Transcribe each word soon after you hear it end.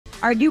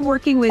Are you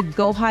working with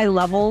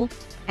GoHighLevel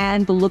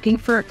and looking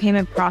for a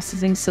payment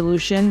processing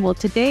solution? Well,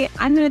 today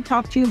I'm going to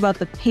talk to you about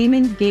the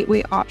payment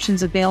gateway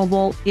options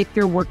available if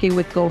you're working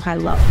with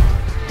GoHighLevel.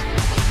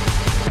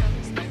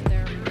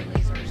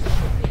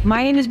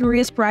 My name is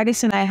Maria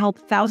Spratis, and I help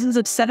thousands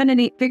of 7- and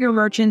 8-figure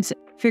merchants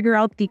figure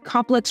out the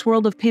complex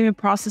world of payment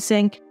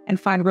processing and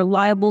find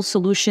reliable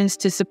solutions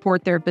to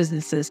support their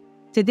businesses.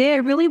 Today, I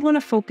really want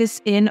to focus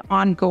in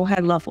on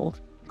GoHighLevel.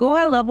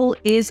 GoHighLevel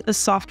is a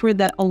software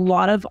that a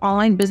lot of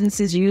online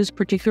businesses use,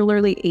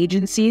 particularly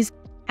agencies.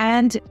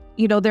 And,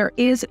 there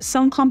is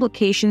some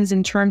complications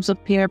in terms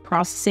of payment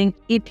processing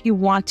if you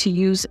want to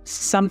use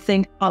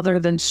something other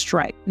than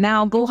Stripe.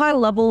 Now,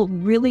 GoHighLevel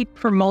really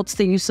promotes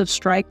the use of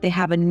Stripe. They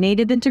have a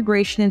native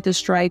integration into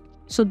Stripe.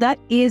 So that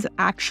is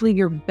actually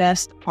your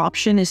best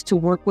option, is to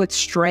work with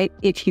Stripe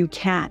if you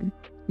can.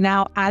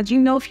 Now, as you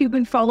know, if you've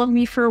been following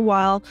me for a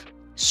while,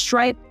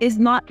 Stripe is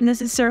not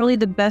necessarily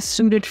the best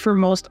suited for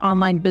most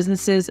online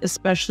businesses,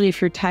 especially if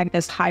you're tagged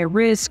as high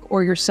risk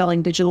or you're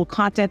selling digital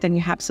content and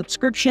you have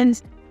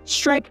subscriptions.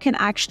 Stripe can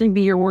actually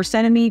be your worst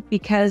enemy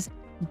because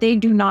they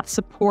do not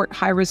support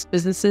high-risk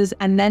businesses.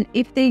 And then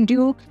if they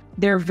do,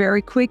 they're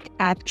very quick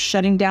at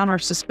shutting down or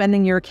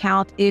suspending your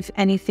account if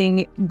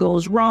anything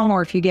goes wrong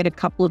or if you get a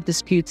couple of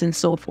disputes and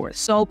so forth.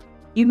 So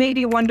you may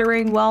be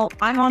wondering, well,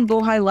 I'm on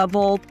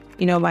GoHighLevel.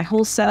 My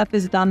whole setup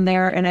is done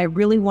there, and I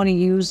really want to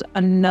use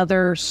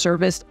another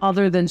service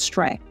other than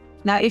Stripe.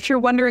 Now, if you're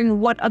wondering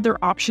what other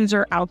options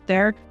are out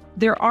there,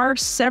 there are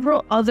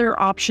several other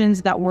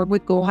options that work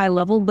with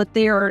GoHighLevel, but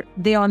they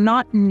are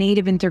not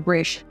native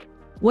integration.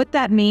 What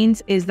that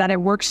means is that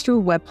it works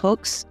through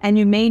webhooks, and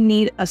you may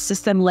need a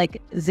system like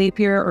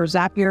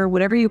Zapier,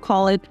 whatever you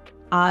call it,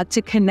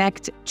 to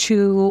connect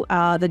to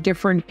the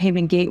different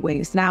payment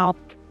gateways. Now,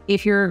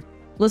 if you're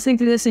listening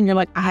to this and you're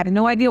like, I have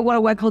no idea what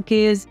a webhook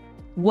is,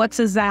 what's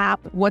a Zap,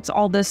 what's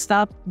all this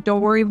stuff,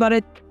 don't worry about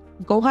it.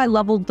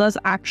 GoHighLevel does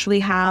actually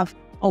have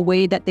a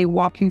way that they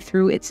walk you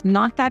through. It's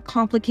not that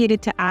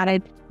complicated to add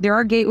it. There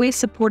are gateways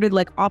supported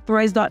like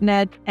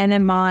Authorize.net,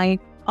 NMI,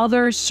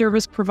 other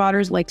service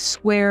providers like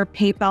Square,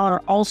 PayPal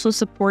are also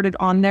supported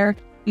on there.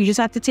 You just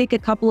have to take a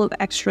couple of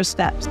extra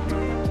steps.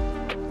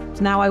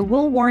 Now, I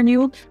will warn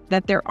you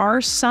that there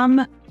are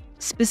some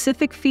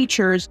specific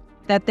features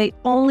that they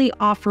only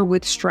offer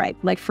with Stripe.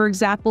 Like, for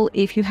example,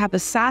 if you have a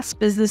SaaS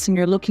business and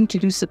you're looking to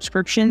do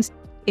subscriptions,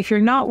 if you're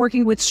not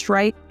working with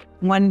Stripe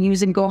when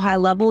using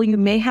GoHighLevel, you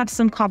may have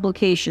some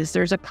complications.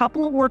 There's a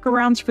couple of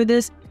workarounds for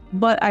this,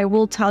 but I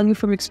will tell you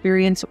from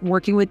experience,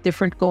 working with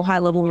different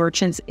GoHighLevel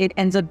merchants, it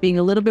ends up being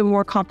a little bit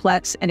more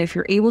complex. And if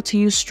you're able to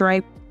use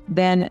Stripe,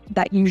 then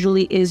that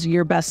usually is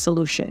your best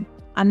solution.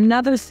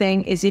 Another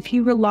thing is if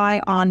you rely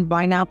on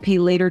buy now, pay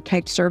later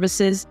type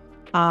services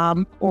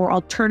or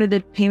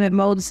alternative payment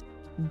modes,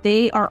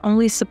 they are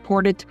only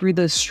supported through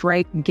the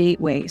Stripe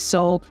gateway.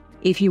 So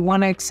if you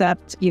want to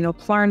accept,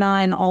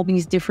 Klarna and all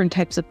these different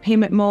types of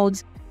payment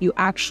modes, you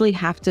actually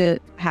have to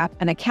have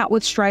an account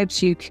with Stripe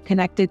so you can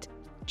connect it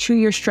to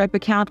your Stripe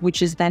account,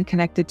 which is then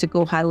connected to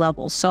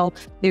GoHighLevel. So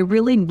they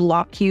really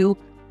block you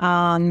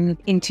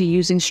into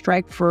using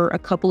Stripe for a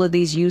couple of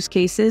these use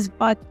cases,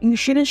 but you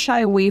shouldn't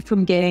shy away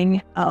from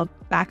getting a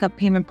backup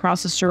payment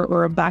processor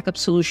or a backup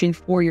solution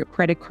for your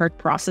credit card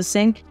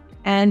processing.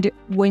 And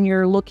when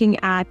you're looking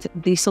at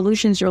the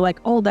solutions, you're like,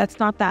 oh, that's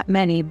not that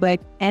many. But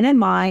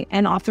NMI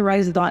and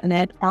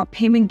Authorize.net are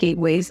payment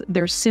gateways.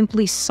 They're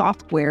simply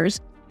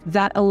softwares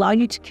that allow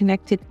you to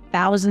connect to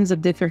thousands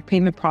of different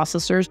payment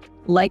processors.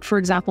 Like, for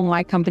example,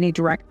 my company,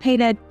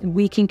 DirectPayNet,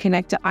 we can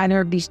connect to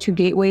either of these two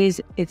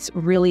gateways. It's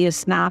really a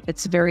snap.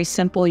 It's very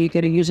simple. You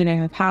get a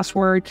username and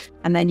password,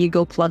 and then you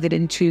go plug it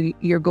into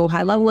your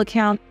GoHighLevel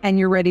account, and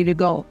you're ready to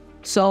go.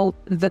 So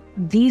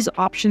these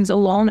options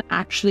alone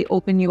actually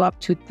open you up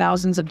to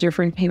thousands of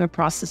different payment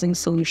processing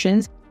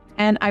solutions.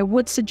 And I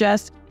would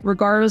suggest,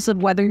 regardless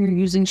of whether you're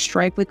using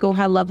Stripe with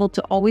GoHighLevel,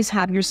 to always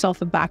have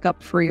yourself a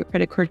backup for your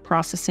credit card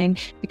processing,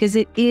 because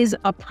it is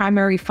a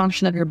primary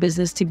function of your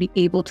business to be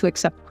able to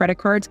accept credit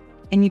cards.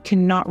 And you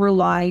cannot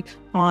rely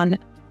on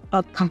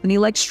a company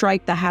like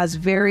Stripe that has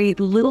very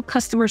little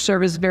customer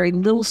service, very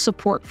little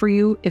support for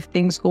you if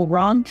things go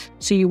wrong.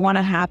 So you want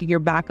to have your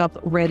backup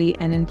ready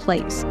and in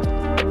place.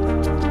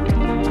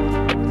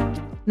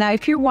 Now,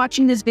 if you're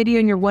watching this video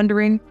and you're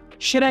wondering,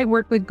 should I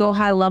work with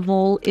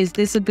GoHighLevel? Is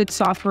this a good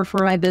software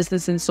for my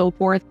business and so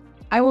forth?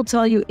 I will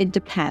tell you, it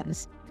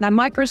depends. Now,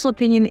 my personal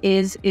opinion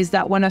is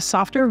that when a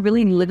software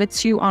really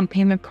limits you on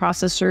payment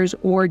processors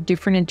or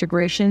different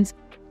integrations,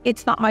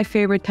 it's not my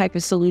favorite type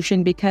of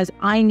solution, because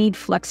I need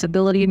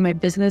flexibility in my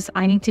business.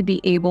 I need to be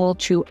able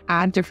to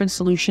add different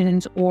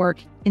solutions or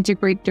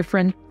integrate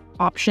different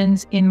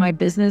options in my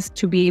business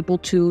to be able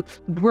to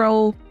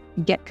grow,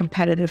 get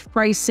competitive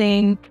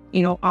pricing,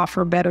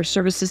 offer better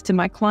services to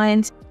my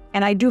clients.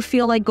 And I do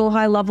feel like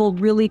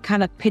GoHighLevel really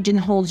kind of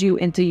pigeonholes you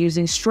into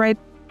using Stripe.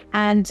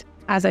 And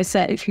as I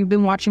said, if you've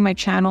been watching my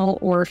channel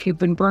or if you've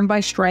been burned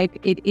by Stripe,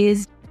 it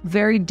is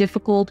very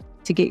difficult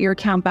to get your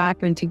account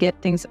back and to get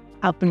things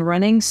up and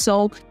running.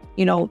 So,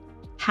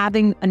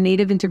 having a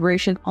native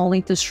integration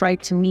only to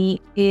Stripe, to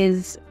me,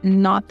 is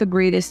not the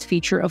greatest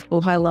feature of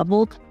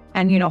GoHighLevel.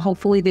 And,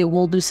 hopefully they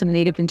will do some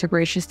native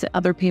integrations to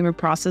other payment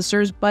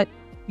processors. But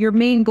your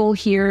main goal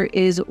here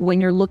is,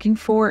 when you're looking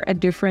for a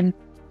different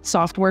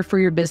software for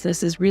your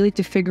business, is really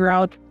to figure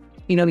out,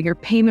 your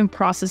payment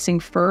processing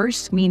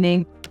first,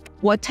 meaning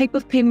what type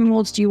of payment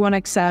modes do you want to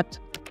accept?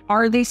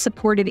 Are they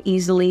supported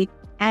easily?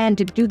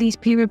 And do these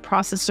payment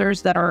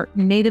processors that are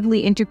natively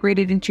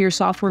integrated into your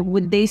software,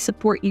 would they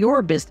support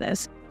your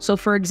business? So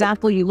for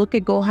example, you look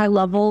at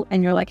GoHighLevel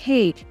and you're like,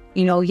 hey,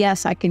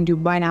 yes, I can do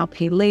buy now,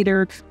 pay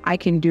later. I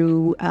can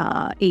do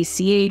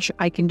ACH.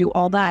 I can do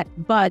all that.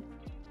 But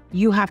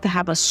you have to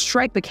have a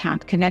Stripe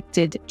account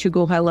connected to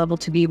GoHighLevel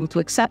to be able to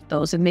accept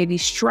those. And maybe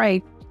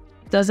Stripe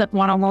doesn't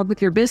want to work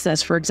with your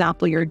business. For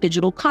example, you're a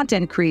digital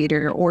content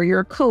creator or you're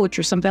a coach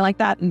or something like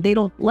that, and they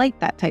don't like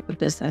that type of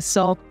business.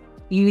 So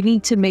you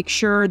need to make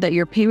sure that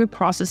your payment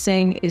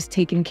processing is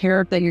taken care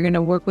of, that you're going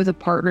to work with a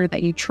partner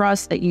that you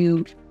trust, that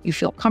you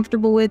feel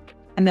comfortable with.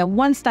 And then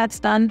once that's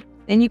done,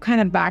 then you kind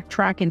of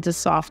backtrack into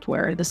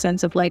software, in the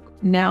sense of like,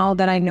 now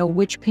that I know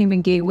which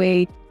payment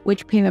gateway,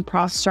 which payment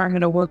processor I'm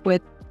going to work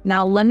with,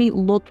 now let me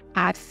look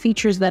at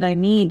features that I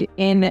need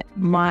in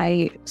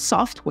my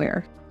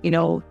software,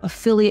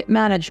 affiliate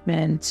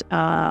management,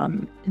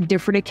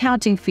 different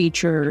accounting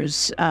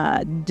features,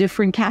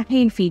 different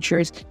campaign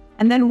features.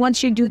 And then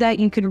once you do that,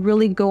 you can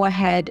really go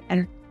ahead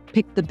and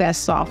pick the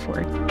best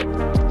software.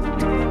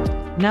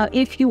 Now,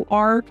 if you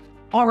are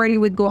already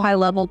with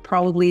GoHighLevel,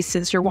 probably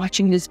since you're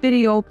watching this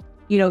video,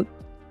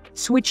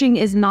 switching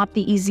is not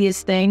the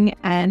easiest thing.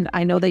 And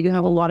I know that you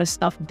have a lot of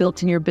stuff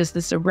built in your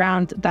business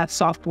around that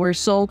software.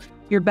 So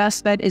your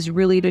best bet is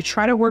really to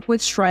try to work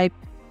with Stripe,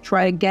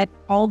 try to get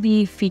all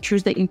the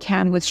features that you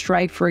can with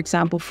Stripe, for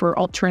example, for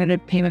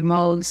alternative payment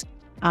modes,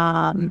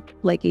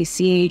 like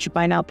ACH,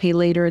 buy now, pay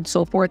later, and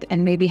so forth,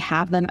 and maybe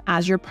have them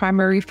as your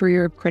primary for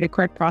your credit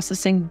card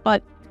processing.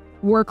 But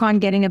work on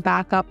getting a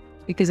backup,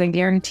 because I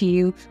guarantee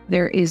you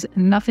there is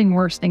nothing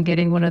worse than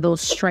getting one of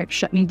those Stripe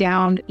shut me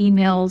down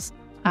emails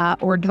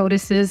or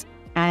notices,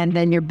 and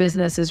then your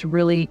business is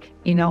really,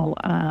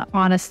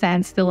 on a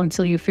standstill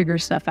until you figure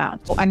stuff out.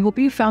 I hope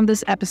you found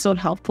this episode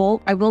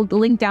helpful. I will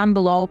link down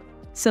below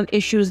some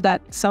issues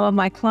that some of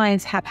my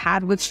clients have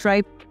had with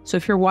Stripe. So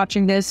if you're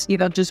watching this,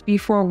 just be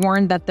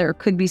forewarned that there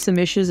could be some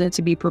issues and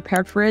to be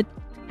prepared for it,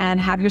 and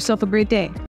have yourself a great day.